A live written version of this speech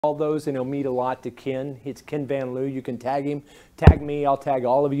all those, and he'll meet a lot to Ken. It's Ken Van Liew. You can tag him, tag me, I'll tag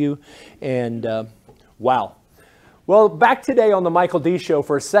all of you. And wow. Well, back today on the Michael D Show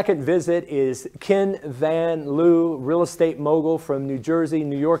for a second visit is Ken Van Liew, real estate mogul from New Jersey,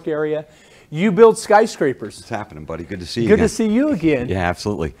 New York area. You build skyscrapers. What's happening, buddy? Good to see you Good again. to see you again. Yeah,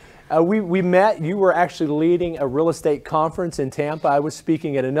 absolutely. We met. You were actually leading a real estate conference in Tampa. I was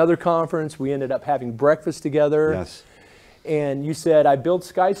speaking at another conference. We ended up having breakfast together. Yes. And you said, I build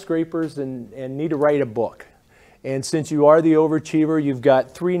skyscrapers and need to write a book. And since you are the overachiever, you've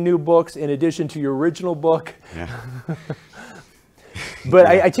got 3 new books in addition to your original book. Yeah. But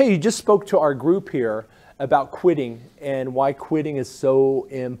I tell you, you just spoke to our group here about quitting and why quitting is so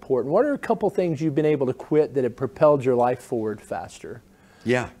important. What are a couple things you've been able to quit that have propelled your life forward faster?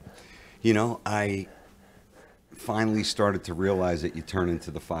 Yeah. You know, I finally started to realize that you turn into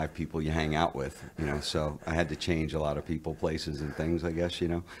the 5 people you hang out with, you know, so I had to change a lot of people, places, and things, I guess, you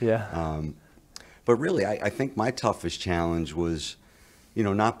know. Yeah. But really, I think my toughest challenge was, you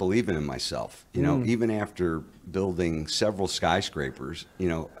know, not believing in myself. You know, even after building several skyscrapers, you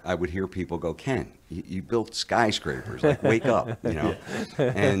know, I would hear people go, Ken, you built skyscrapers, like, wake up, you know.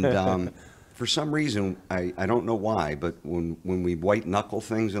 And for some reason, I don't know why, but when we white knuckle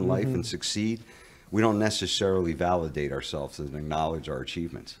things in life and succeed, we don't necessarily validate ourselves and acknowledge our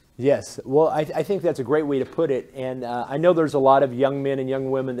achievements. Yes. Well, I think that's a great way to put it. And I know there's a lot of young men and young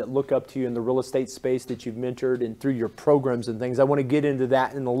women that look up to you in the real estate space that you've mentored and through your programs and things. I want to get into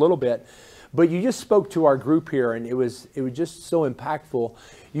that in a little bit. But you just spoke to our group here, and it was just so impactful.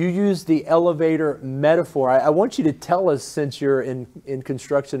 You used the elevator metaphor. I want you to tell us, since you're in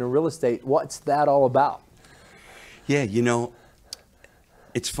construction and real estate, what's that all about? Yeah, you know,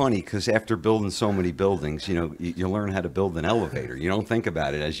 it's funny because after building so many buildings, you know, you learn how to build an elevator. You don't think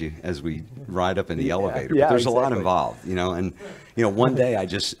about it as we ride up in the elevator, but there's a lot involved, you know. And you know, one day I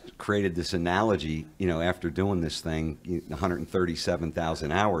just created this analogy, you know, after doing this thing,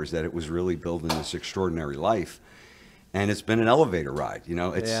 137,000 hours, that it was really building this extraordinary life, and it's been an elevator ride. You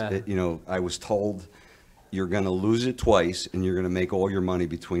know, you know, I was told, you're going to lose it twice, and you're going to make all your money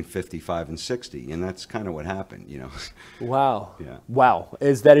between 55 and 60, and that's kind of what happened, you know. Wow. Yeah. Wow.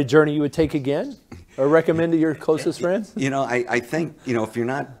 Is that a journey you would take again, or recommend to your closest friends? You know, I think, you know, if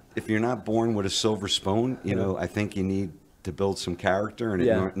you're not born with a silver spoon, you know, I think you need to build some character, and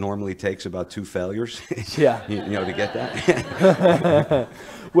it normally takes about 2 failures. Yeah. you know, to get that.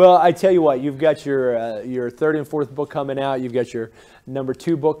 Well, I tell you what, you've got your 3rd and 4th book coming out. You've got your number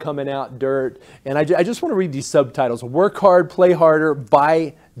 2 book coming out, Dirt. And I just want to read these subtitles. Work hard, play harder,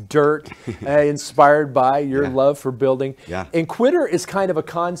 buy dirt, inspired by your love for building. Yeah. And quitter is kind of a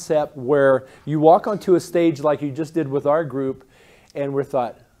concept where you walk onto a stage like you just did with our group, and we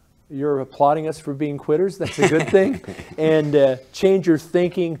thought, you're applauding us for being quitters? That's a good thing. And change your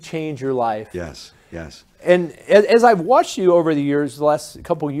thinking, change your life. Yes, yes. And as I've watched you over the years, the last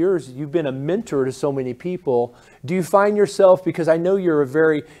couple of years, you've been a mentor to so many people. Do you find yourself, because I know you're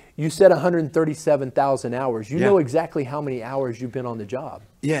you said 137,000 hours. You know exactly how many hours you've been on the job.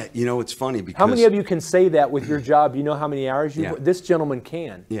 Yeah, you know, it's funny because... How many of you can say that with your job? You know how many hours this gentleman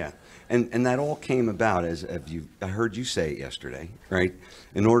can. Yeah. And that all came about I heard you say it yesterday, right?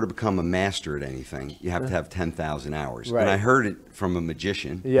 In order to become a master at anything, you have to have 10,000 hours. Right. And I heard it from a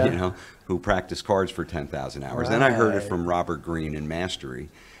magician, you know, who practiced cards for 10,000 hours. Right. Then I heard it from Robert Greene in Mastery.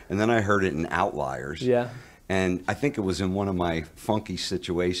 And then I heard it in Outliers. Yeah. And I think it was in one of my funky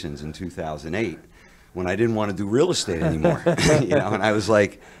situations in 2008 when I didn't want to do real estate anymore, you know, and I was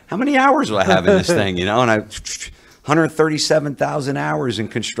like, how many hours do I have in this thing, you know? And 137,000 hours in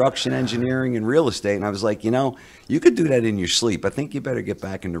construction, engineering, and real estate. And I was like, you know, you could do that in your sleep. I think you better get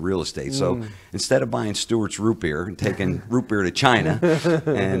back into real estate. So instead of buying Stewart's root beer and taking root beer to China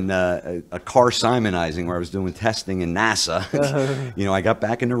and a car Simonizing where I was doing testing in NASA, you know, I got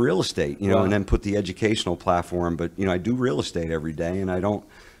back into real estate, you know, and then put the educational platform. But, you know, I do real estate every day, and I don't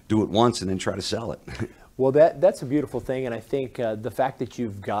do it once and then try to sell it. Well, that's a beautiful thing, and I think the fact that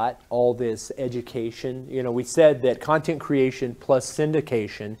you've got all this education, you know, we said that content creation plus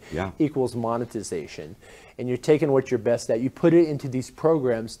syndication equals monetization, and you're taking what you're best at. You put it into these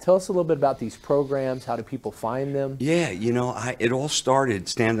programs. Tell us a little bit about these programs. How do people find them? Yeah, you know, it all started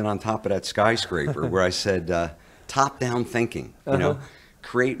standing on top of that skyscraper where I said top-down thinking, you know,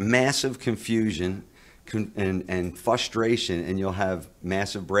 create massive confusion and frustration, and you'll have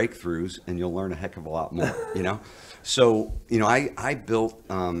massive breakthroughs, and you'll learn a heck of a lot more, you know. So, you know, I built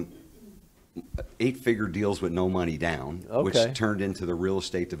 8-figure deals with no money down, which turned into the Real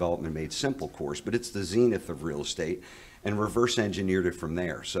Estate Development Made Simple course, but it's the zenith of real estate. and reverse engineered it from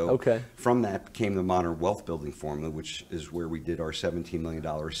there. So from that came the modern wealth building formula, which is where we did our $17 million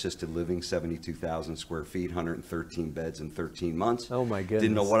assisted living, 72,000 square feet, 113 beds in 13 months. Oh my goodness.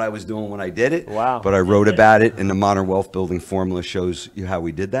 Didn't know what I was doing when I did it. Wow. But I wrote about it, and the modern wealth building formula shows you how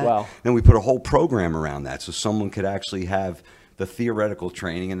we did that. Wow. Then we put a whole program around that, so someone could actually have the theoretical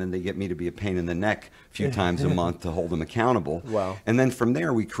training, and then they get me to be a pain in the neck a few times a month to hold them accountable. Wow. And then from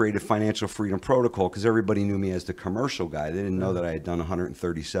there, we created Financial Freedom Protocol, because everybody knew me as the commercial guy. They didn't know that I had done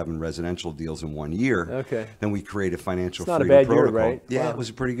 137 residential deals in 1 year. Okay. Then we created Financial Freedom Protocol. Not a bad year, right? Yeah, wow. It was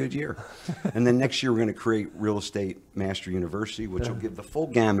a pretty good year. And then next year, we're going to create Real Estate Master University, which will give the full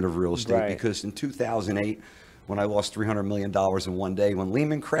gamut of real estate, because in 2008, when I lost $300 million in one day, when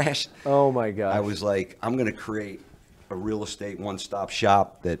Lehman crashed, oh my God, I was like, I'm going to create a real estate one-stop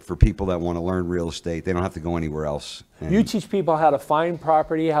shop that for people that want to learn real estate, they don't have to go anywhere else. And you teach people how to find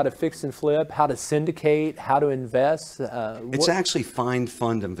property, how to fix and flip, how to syndicate, how to invest. It's actually find,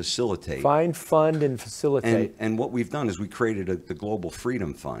 fund, and facilitate. Find, fund, and facilitate. And what we've done is we created the Global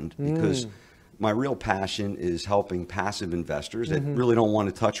Freedom Fund, because my real passion is helping passive investors that really don't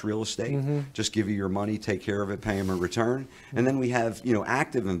want to touch real estate. Just give you your money, take care of it, pay them a return. And then we have,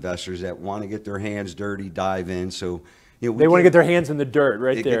 active investors that want to get their hands dirty, dive in. So, they want to get their hands in the dirt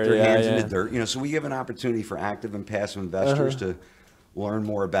right there. Get their hands in the dirt. So we give an opportunity for active and passive investors to learn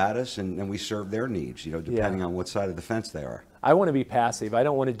more about us, and we serve their needs, depending on what side of the fence they are. I want to be passive. I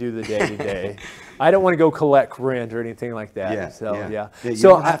don't want to do the day-to-day. I don't want to go collect rent or anything like that. Yeah, so you so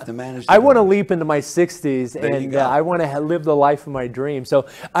don't have to manage. I want to leap into my 60s, and I want to live the life of my dream. So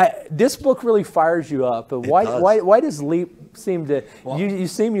this book really fires you up. But why does Leap seem to? Well,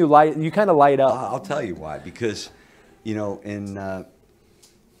 you kind of light up. I'll tell you why. Because in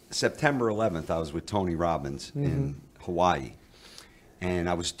September 11th, I was with Tony Robbins in Hawaii. And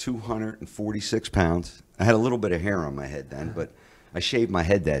I was 246 pounds. I had a little bit of hair on my head then, but I shaved my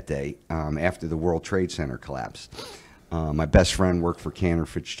head that day after the World Trade Center collapsed. My best friend worked for Cantor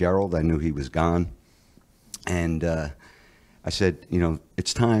Fitzgerald. I knew he was gone. And I said,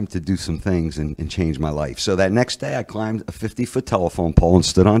 it's time to do some things and change my life. So that next day, I climbed a 50-foot telephone pole and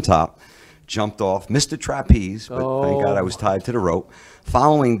stood on top, jumped off, missed the trapeze, but thank God I was tied to the rope.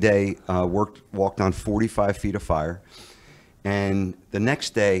 Following day, walked on 45 feet of fire. And the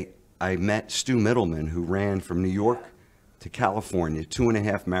next day, I met Stu Middleman, who ran from New York to California,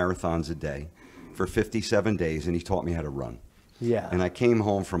 2.5 marathons a day for 57 days, and he taught me how to run. Yeah. And I came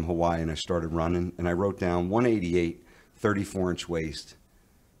home from Hawaii, and I started running, and I wrote down 188, 34-inch waist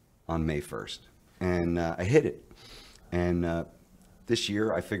on May 1st. And I hit it. And this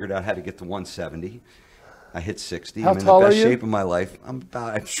year, I figured out how to get to 170. I hit 60. How I'm in tall the best are you? shape of my life.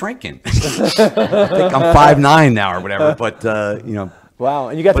 I'm shrinking. I think I'm 5'9" now or whatever, but Wow,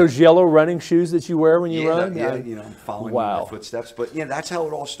 and you got those yellow running shoes that you wear when you run? Yeah, I'm following my footsteps. But that's how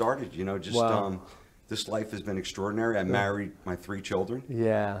it all started, this life has been extraordinary. I married my 3 children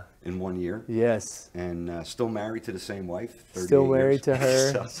in 1 year. Yes. And still married to the same wife, 38 Still married years. to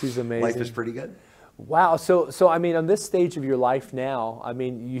her. So she's amazing. Life is pretty good. Wow. So I mean, on this stage of your life now, I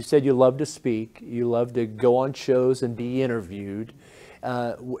mean, you said you love to speak, you love to go on shows and be interviewed.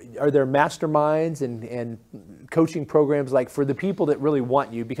 Are there masterminds and coaching programs like for the people that really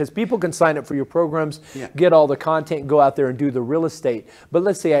want you? Because people can sign up for your programs, get all the content, go out there and do the real estate. But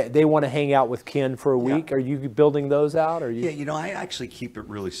let's say they want to hang out with Ken for a week. Are you building those out? Or Yeah, I actually keep it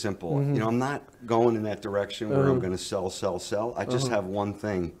really simple. I'm not going in that direction where I'm going to sell. I just have one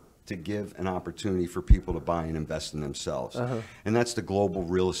thing: to give an opportunity for people to buy and invest in themselves. And that's the Global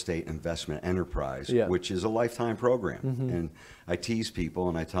Real Estate Investment Enterprise, which is a lifetime program. And I tease people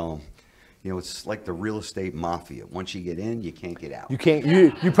and I tell them, it's like the real estate mafia. Once you get in, you can't get out. You can't.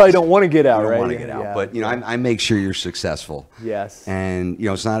 You probably don't want to get out, right? You don't want to get out. But I make sure you're successful. Yes. And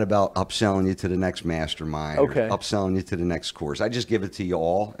it's not about upselling you to the next mastermind. Or upselling you to the next course. I just give it to you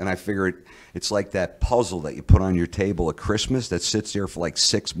all, and I figure it's like that puzzle that you put on your table at Christmas that sits there for like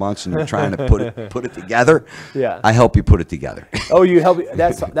 6 months, and you're trying to put it together. Yeah. I help you put it together. Oh, you help.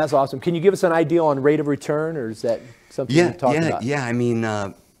 That's awesome. Can you give us an idea on rate of return, or is that something you talk about? Yeah. I mean.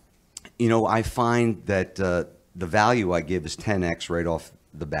 I find that the value I give is 10x right off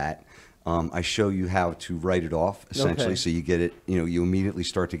the bat. I show you how to write it off, essentially, so you get it, you immediately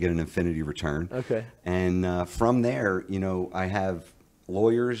start to get an infinity return. Okay. And from there, I have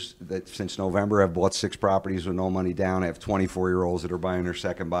lawyers that since November have bought 6 properties with no money down. I have 24-year-olds that are buying their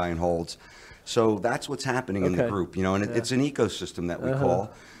second buy and holds. So that's what's happening in the group, and it's an ecosystem that we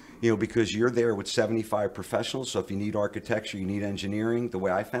call. You know, because you're there with 75 professionals. So if you need architecture, you need engineering, the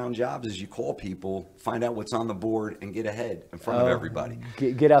way I found jobs is you call people, find out what's on the board, and get ahead in front of everybody.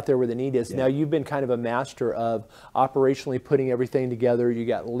 Get out there where the need is. Now, you've been kind of a master of operationally putting everything together. You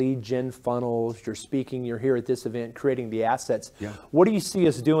got lead gen funnels, you're speaking, you're here at this event, creating the assets. What do you see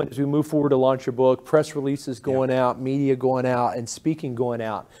us doing as we move forward to launch your book, press releases going out, media going out, and speaking going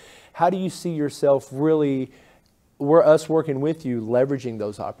out? How do you see yourself really, us working with you, leveraging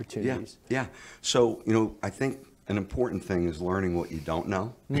those opportunities? Yeah. So, you know, I think an important thing is learning what you don't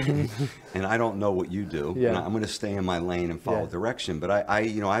know. And I don't know what you do. And I'm going to stay in my lane and follow direction. But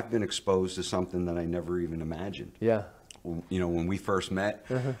you know, I've been exposed to something that I never even imagined. You know, when we first met,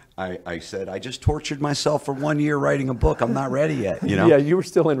 I said, I just tortured myself for 1 year writing a book. I'm not ready yet, you know? Yeah, you were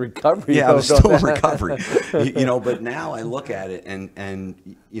still in recovery. Yeah, I was still in recovery. You know, but now I look at it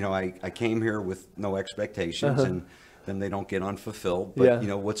and you know, I came here with no expectations and then they don't get unfulfilled. But, you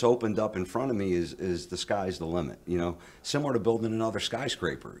know, what's opened up in front of me is the sky's the limit, you know? Similar to building another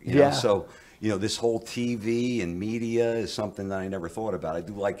skyscraper, you know? So, you know, this whole TV and media is something that I never thought about. I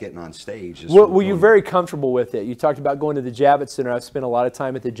do like getting on stage. Well, you're very comfortable with it. You talked about going to the Javits Center. I've spent a lot of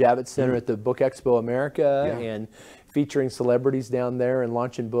time at the Javits Center at the Book Expo America and featuring celebrities down there and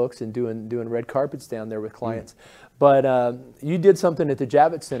launching books and doing red carpets down there with clients. But you did something at the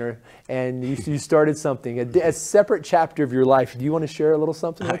Javits Center, and you started something, a separate chapter of your life. Do you want to share a little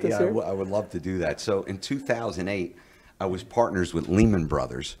something with us here? I would love to do that. So in 2008, I was partners with Lehman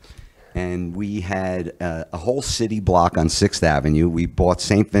Brothers. And we had a whole city block on 6th Avenue. We bought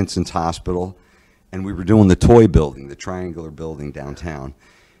St. Vincent's Hospital, and we were doing the toy building, the triangular building downtown.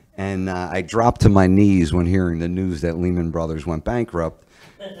 And I dropped to my knees when hearing the news that Lehman Brothers went bankrupt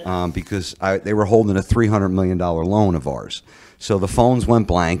because they were holding a $300 million loan of ours. So the phones went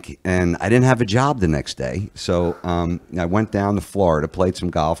blank, and I didn't have a job the next day. So I went down to Florida, played some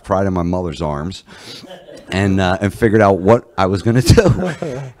golf, cried in my mother's arms, and figured out what I was going to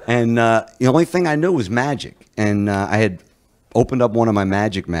do. And the only thing I knew was magic. And I had opened up one of my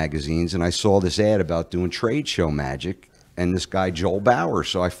magic magazines, and I saw this ad about doing trade show magic, and this guy, Joel Bauer.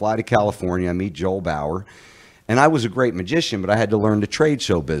 So I fly to California, I meet Joel Bauer. And I was a great magician, but I had to learn the trade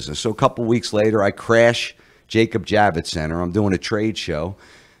show business. So a couple weeks later, I crash Jacob Javits Center. I'm doing a trade show.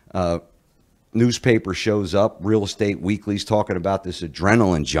 Newspaper shows up, Real Estate Weekly's talking about this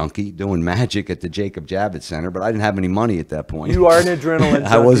adrenaline junkie doing magic at the Jacob Javits Center, but I didn't have any money at that point. You are an adrenaline junkie.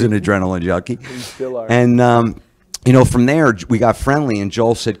 I was an adrenaline junkie. You still are. And, you know, from there, we got friendly, and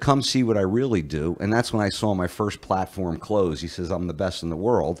Joel said, come see what I really do. And that's when I saw my first platform close. He says, I'm the best in the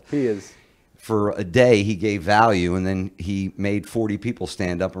world. He is. For a day, he gave value, and then he made 40 people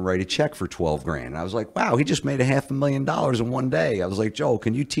stand up and write a check for 12 grand. And I was like, wow, he just made $500,000 in one day. I was like, Joel,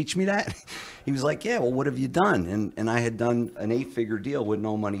 can you teach me that? He was like, yeah, well, what have you done? And I had done an 8-figure deal with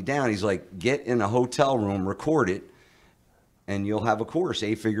no money down. He's like, get in a hotel room, record it, and you'll have a course,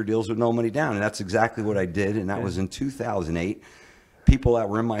 8-figure deals with no money down. And that's exactly what I did, and that was in 2008. People that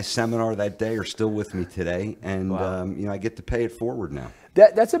were in my seminar that day are still with me today, and you know, I get to pay it forward now.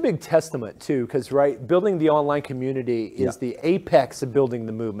 That's a big testament too, because building the online community is the apex of building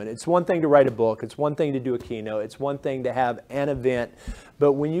the movement. It's one thing to write a book, it's one thing to do a keynote, it's one thing to have an event,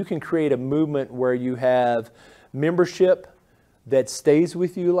 but when you can create a movement where you have membership that stays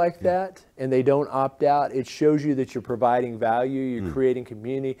with you like that and they don't opt out, it shows you that you're providing value, you're creating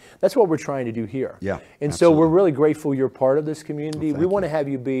community. That's what we're trying to do here. And so we're really grateful you're part of this community. We want to have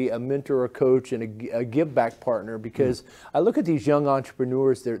you be a mentor, a coach, and a give back partner, because I look at these young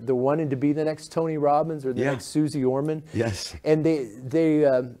entrepreneurs, they're wanting to be the next Tony Robbins or the next Susie Orman. And they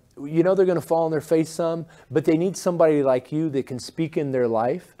you know, they're going to fall on their face some, but they need somebody like you that can speak in their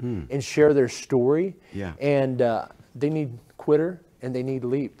life and share their story. And they need Quitter, and they need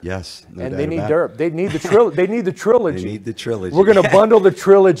Leap. No and they need Derp. They need the they need the trilogy. They need the trilogy. We're going to bundle the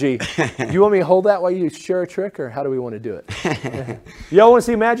trilogy. You want me to hold that while you share a trick, or how do we want to do it? Y'all want to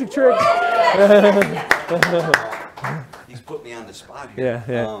see a magic trick? He's put me on the spot here.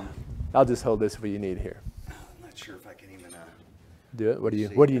 I'll just hold this if you need here. I'm not sure if I can even do it.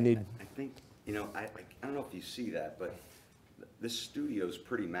 What do you need? I think, you know, I don't know if you see that, but this studio is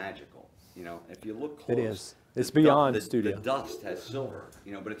pretty magical. You know, if you look close, it is. It's beyond the studio. The dust has silver,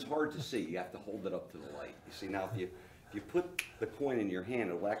 you know, but it's hard to see. You have to hold it up to the light. You see, now if you put the coin in your hand,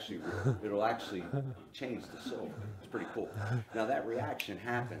 it'll actually change to silver. It's pretty cool. Now that reaction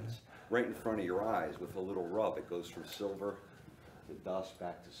happens right in front of your eyes with a little rub. It goes from silver to dust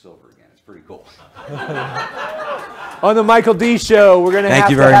back to silver again. It's pretty cool. On the Michael D Show, we're going to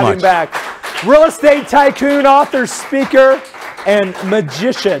have him back. Real estate tycoon, author, speaker, and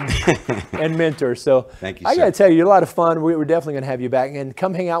magician and mentor. So thank you, I sir. got to tell you, you're a lot of fun. We're definitely going to have you back. And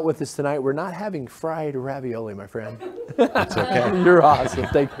come hang out with us tonight. We're not having fried ravioli, my friend. That's okay. You're awesome.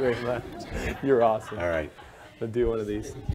 Thank you very much. You're awesome. All right. I'll do one of these.